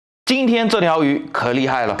今天这条鱼可厉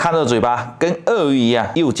害了，看这嘴巴跟鳄鱼一样，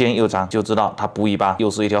又尖又长，就知道它不一般，又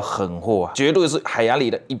是一条狠货啊，绝对是海洋里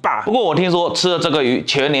的一霸。不过我听说吃了这个鱼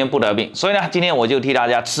全年不得病，所以呢，今天我就替大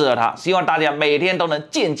家吃了它，希望大家每天都能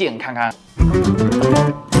健健康康。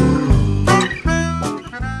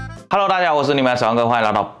Hello， 大家好，我是你们的小文哥，欢迎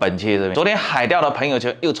来到本期视频。昨天海钓的朋友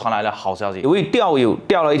圈又传来了好消息，有位钓友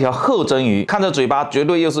钓了一条鹤鳵鱼，看着嘴巴绝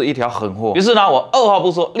对又是一条狠货。于是呢，我二话不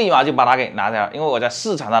说，立马就把它给拿下来，因为我在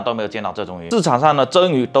市场上都没有见到这种鱼，市场上的真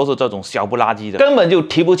鱼都是这种小不拉几的，根本就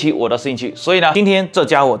提不起我的兴趣。所以呢，今天这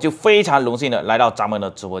家伙就非常荣幸的来到咱们的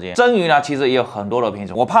直播间。真鱼呢，其实也有很多的品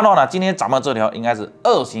种，我判断呢，今天咱们这条应该是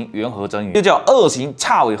2型圆颌真鱼，又叫2型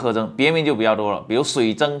叉尾鹤鳵，别名就比较多了，比如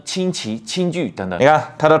水鳟、青鳍、青巨等等。你看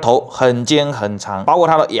它的头很尖很长，包括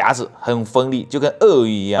它的牙齿很锋利，就跟鳄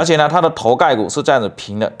鱼一样。而且呢，它的头盖骨是这样子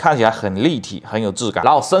平的，看起来很立体，很有质感。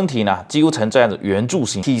然后身体呢，几乎呈这样子圆柱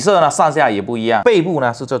形，体色呢上下也不一样。背部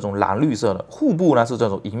呢是这种蓝绿色的，腹部呢是这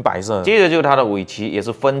种银白色的。接着就是它的尾鳍也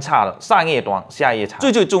是分叉的，上叶短，下叶长。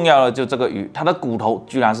最重要的就这个鱼，它的骨头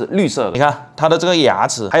居然是绿色的。你看它的这个牙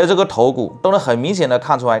齿，还有这个头骨，都能很明显的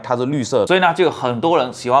看出来它是绿色的。所以呢，就有很多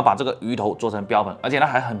人喜欢把这个鱼头做成标本，而且呢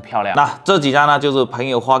还很漂亮。那这几张呢，就是朋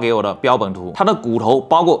友发给我的标本图。它的骨头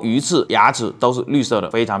包括鱼刺、牙齿都是绿色的，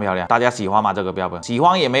非常漂亮。大家喜欢吗？这个标本喜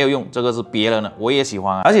欢也没有用，这个是别人的，我也喜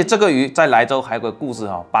欢啊。而且这个鱼在莱州还有个故事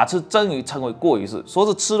哈，把吃真鱼称为过鱼式，说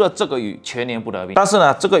是吃了这个鱼全年不得病。但是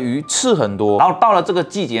呢，这个鱼刺很多，然后到了这个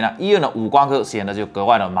季节呢，医院的五官科显得就格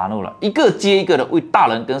外的忙碌了，一个接一个的为大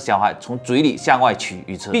人跟小孩从嘴里向外取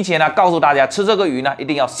鱼刺，并且呢，告诉大家吃这个鱼呢一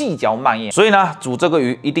定要细嚼慢咽，所以呢，煮这个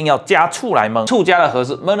鱼一定要加醋来焖，醋加的合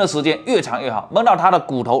适，焖的时间越长越好，焖到它的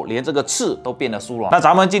骨头连这个刺都变得酥软。那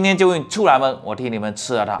咱们今天就用醋来焖，我替你们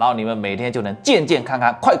吃了它，然后你们每天就能健健康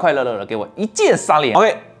康、快快乐乐的给我一键3连。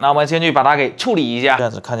OK， 那我们先去把它给处理一下，这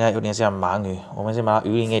样子看起来有点像鳗鱼，我们先把它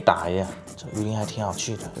鱼鳞给打一下。这鱼鳞还挺好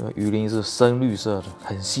去的，这个鱼鳞是深绿色的，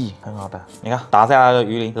很细，很好打。你看打下来的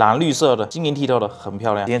鱼鳞，蓝绿色的，晶莹剔透的，很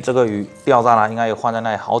漂亮。今天这个鱼钓上来，应该有放在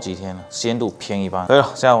那里好几天了，鲜度偏一般。对了，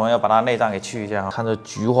现在我们要把它内脏给去一下，看这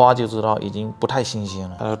菊花就知道已经不太新鲜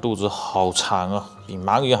了。它的肚子好长啊，比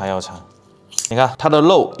鳗鱼还要长。你看它的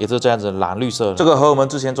肉也是这样子蓝绿色的，这个和我们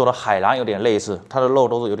之前做的海蓝有点类似，它的肉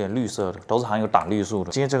都是有点绿色的，都是含有胆绿素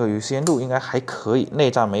的。今天这个鱼鲜度应该还可以，内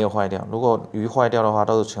脏没有坏掉。如果鱼坏掉的话，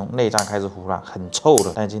都是从内脏开始腐烂，很臭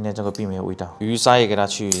的。但今天这个并没有味道。鱼鳃也给它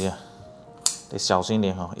去一下，得小心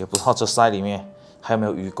点哈，也不知道这鳃里面还有没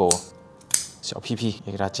有鱼钩。小屁屁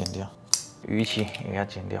也给它剪掉，鱼鳍也给它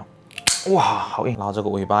剪掉。哇，好硬！然后这个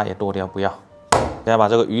尾巴也剁掉，不要。等下把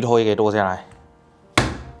这个鱼头也给剁下来。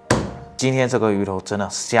今天这个鱼头真的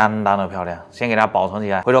相当的漂亮，先给它保存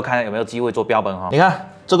起来，回头看看有没有机会做标本哈。你看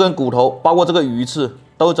这根骨头，包括这个鱼刺，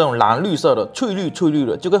都是这种蓝绿色的，翠绿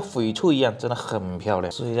的，就跟翡翠一样，真的很漂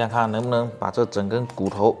亮。试一下看能不能把这整根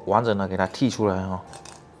骨头完整的给它剔出来哈，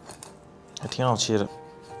还挺好切的。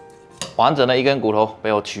完整的一根骨头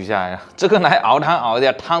被我取下来了，这个来熬汤熬一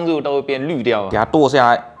下，汤就都会变绿掉了。给它剁下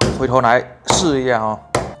来，回头来试一下哈。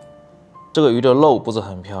这个鱼的肉不是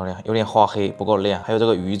很漂亮，有点花黑，不够亮。还有这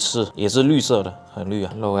个鱼刺也是绿色的，很绿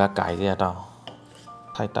啊。肉给它改一下刀，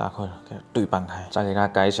太大块了，给它对半开，再给它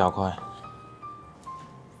改一小块。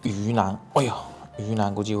鱼腩，哎呦，鱼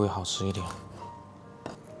腩估计会好吃一点。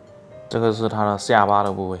这个是它的下巴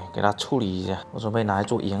的部位，给它处理一下。我准备拿来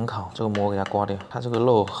做盐烤，这个膜给它刮掉。它这个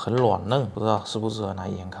肉很软嫩，不知道适不适合拿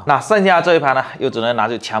盐烤。那剩下这一盘呢，又只能拿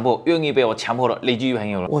去强迫愿意被我强迫的邻居朋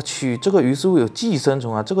友了。我去，这个鱼是不是有寄生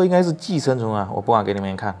虫啊？这个应该是寄生虫啊！我不敢给你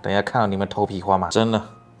们看，等一下看到你们头皮发麻。真的，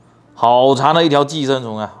好长的一条寄生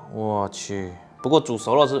虫啊！我去。不过煮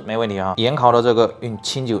熟了吃没问题啊。盐烤的这个用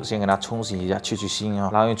清酒先给它冲洗一下，去腥啊，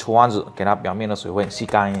然后用厨房纸给它表面的水分吸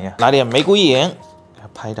干一下，来点玫瑰盐。给它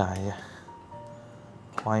拍打一下，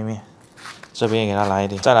换一面，这边也给它来一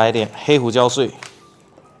点，再来一点黑胡椒碎，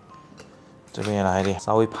这边也来一点，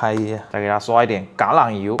稍微拍一下，再给它刷一点橄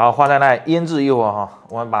榄油，然后放在那里腌制一会儿哈。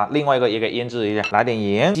我们把另外一个也给腌制一下，来点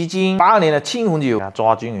盐、鸡精、82年的青红酒，给它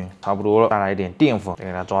抓均匀，差不多了。再来一点淀粉，再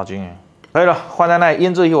给它抓均匀。可以了，放在那里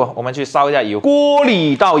腌制一会儿，我们去烧一下油。锅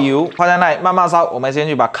里倒油，放在那里慢慢烧。我们先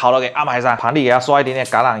去把烤的给安排上，盘底给它刷一点点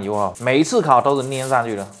橄榄油啊。每一次烤都是粘上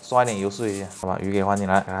去的，刷一点油碎一下。把鱼给放进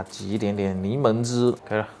来，给它挤一点点柠檬汁，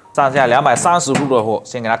可以了。上下230度的火，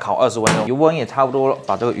先给它烤20分钟，油温也差不多了。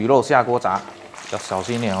把这个鱼肉下锅炸，要小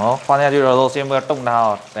心点哦。放下去的时候先不要动它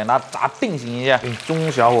哦，等它炸定型一下，用中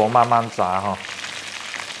小火慢慢炸哈。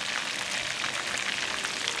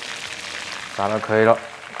炸的可以了。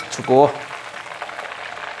出锅，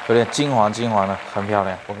有点金黄的，很漂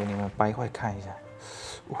亮。我给你们掰一块看一下，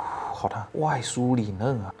好烫，外酥里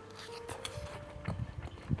嫩啊。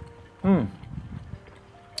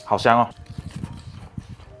好香哦。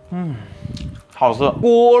好吃。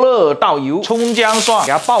锅热倒油，葱姜蒜，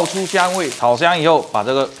给它爆出香味。炒香以后，把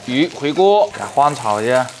这个鱼回锅，给它翻炒一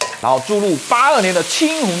下。 然后注入82年的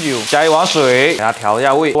青红酒，加一碗水，给它调一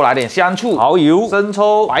下味，多来点香醋、蚝油、生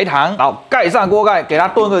抽、白糖，然后盖上锅盖，给它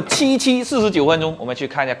炖个49分钟。我们去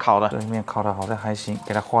看一下烤的，这一面烤的好像还行，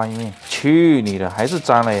给它换一面。去你的，还是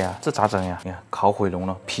粘了呀？这咋整呀？你看烤毁容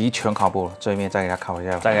了，皮全烤破了。这一面再给它烤一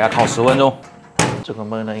下，再给它烤10分钟。这个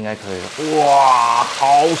焖的应该可以了。哇，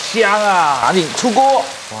好香啊！赶紧出锅，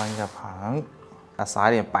翻一下盘，再撒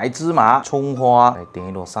一点白芝麻、葱花，再点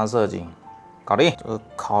一朵三色堇。 搞定，这个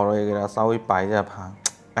烤了也给它稍微摆一下盘，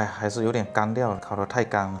哎，还是有点干掉了，烤得太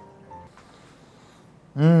干了。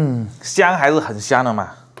香还是很香的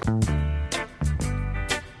嘛。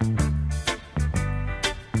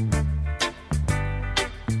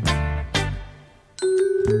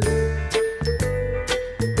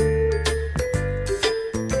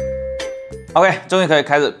OK， 终于可以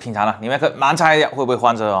开始品尝了，你们可以盲猜一下会不会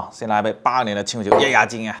翻车哦。先来一杯82年的清酒压压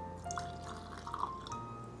惊啊！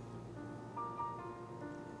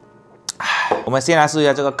 我们先来试一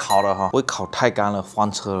下这个烤的哈，不会烤太干了，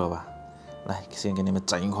翻车了吧？来，先给你们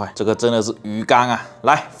整一块，这个真的是鱼干啊！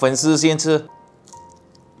来，粉丝先吃，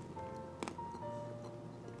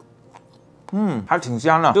还挺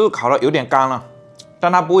香的，就是烤的有点干了，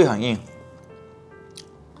但它不会很硬，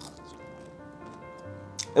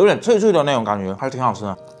有点脆脆的那种感觉，还挺好吃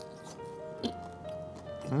的。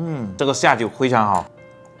这个下酒非常好，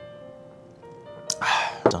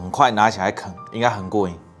整块拿起来啃，应该很过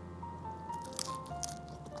瘾。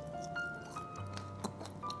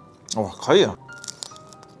 哇，可以啊！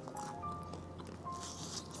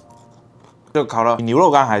这个烤的比牛肉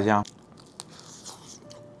干还香，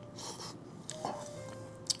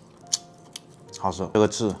好吃。这个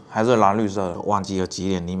翅还是蓝绿色的，忘记了挤一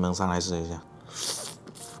点柠檬上来试一下。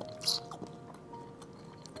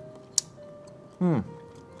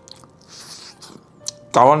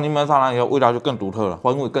搞完柠檬上来以后，味道就更独特了，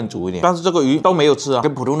风味更足一点。但是这个鱼都没有刺啊，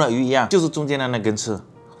跟普通的鱼一样，就是中间的那根刺。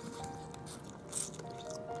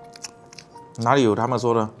 哪里有他们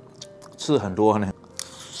说的刺很多呢？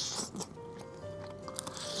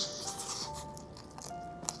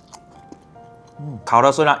烤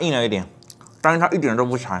的虽然硬了一点，但是它一点都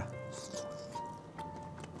不柴。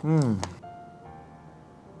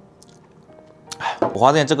我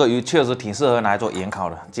发现这个鱼确实挺适合拿来做盐烤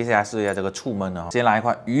的。接下来试一下这个醋焖的，先来一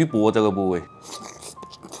块鱼脖这个部位。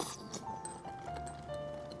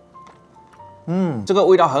这个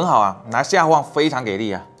味道很好啊，拿下饭非常给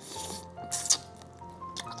力啊。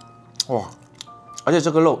 哇，而且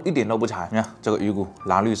这个肉一点都不柴，你看这个鱼骨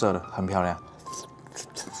蓝绿色的，很漂亮。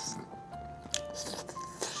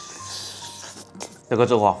这个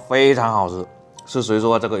做法非常好吃，是谁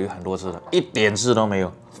说这个鱼很多刺的？一点刺都没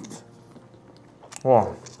有。哇，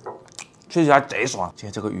吃起来贼爽。今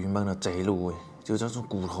天这个鱼焖的贼入味，就这种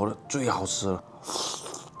骨头的最好吃了。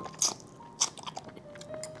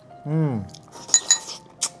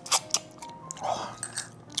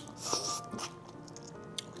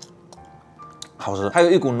好吃，还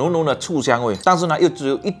有一股浓浓的醋香味，但是呢，又只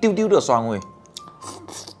有一丢丢的酸味。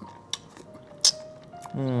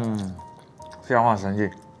下饭神器。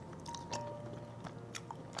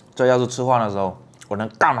这要是吃饭的时候，我能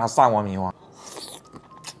干它3碗米饭。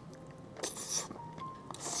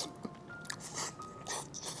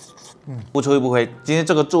不吹不黑，今天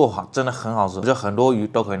这个做法真的很好吃，我觉得很多鱼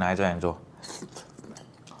都可以拿来这样做。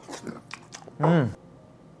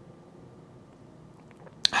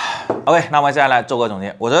OK， 那我们现在来做个总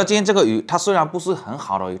结。我觉得今天这个鱼，它虽然不是很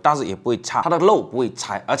好的鱼，但是也不会差，它的肉不会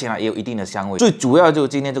柴，而且呢也有一定的香味。最主要就是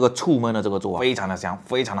今天这个醋焖的这个做法，非常的香，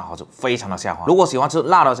非常的好吃，非常的下饭。如果喜欢吃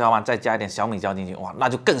辣的小伙伴，再加一点小米椒进去，哇，那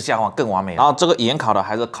就更下饭，更完美了。然后这个盐烤的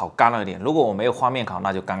还是烤干了一点，如果我没有翻面烤，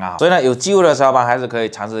那就刚刚好。所以呢，有机会的小伙伴还是可以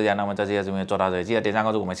尝试一下。那么这期的视频就做到这里，记得点赞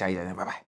关注，我们下期再见，拜拜。